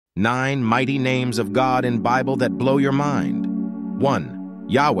9 mighty names of God in Bible that blow your mind. 1.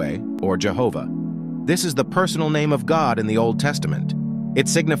 Yahweh, or Jehovah. This is the personal name of God in the Old Testament. It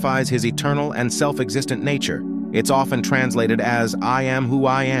signifies his eternal and self-existent nature. It's often translated as, I am who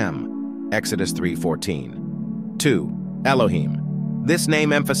I am. Exodus 3:14. 2. Elohim. This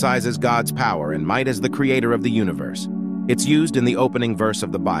name emphasizes God's power and might as the creator of the universe. It's used in the opening verse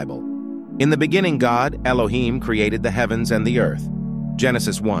of the Bible. In the beginning, God, Elohim, created the heavens and the earth.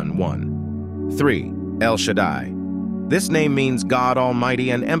 Genesis 1:1. 3. El Shaddai. This name means God Almighty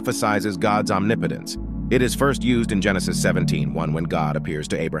and emphasizes God's omnipotence. It is first used in Genesis 17:1 when God appears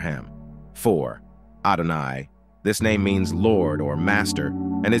to Abraham. 4. Adonai. This name means Lord or Master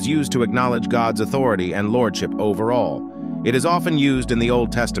and is used to acknowledge God's authority and lordship over all. It is often used in the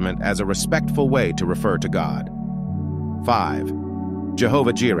Old Testament as a respectful way to refer to God. 5.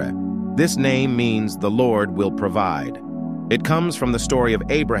 Jehovah Jireh. This name means the Lord will provide. It comes from the story of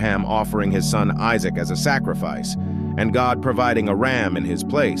Abraham offering his son Isaac as a sacrifice, and God providing a ram in his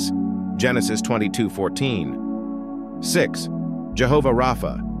place. Genesis 22:14. 6. Jehovah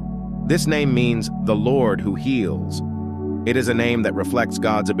Rapha. This name means the Lord who heals. It is a name that reflects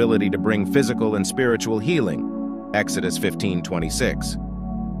God's ability to bring physical and spiritual healing. Exodus 15:26.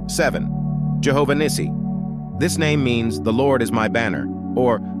 7. Jehovah Nissi. This name means the Lord is my banner,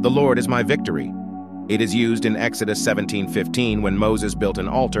 or the Lord is my victory. It is used in Exodus 17:15 when Moses built an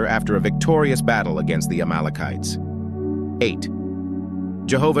altar after a victorious battle against the Amalekites. 8.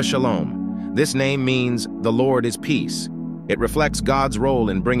 Jehovah Shalom. This name means the Lord is peace. It reflects God's role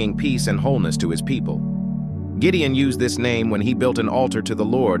in bringing peace and wholeness to his people. Gideon used this name when he built an altar to the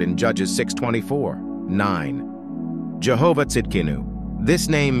Lord in Judges 6:24. 9. Jehovah Tzidkenu. This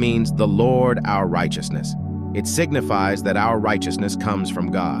name means the Lord our righteousness. It signifies that our righteousness comes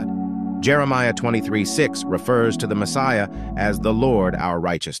from God. Jeremiah 23:6 refers to the Messiah as the Lord our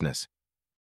righteousness.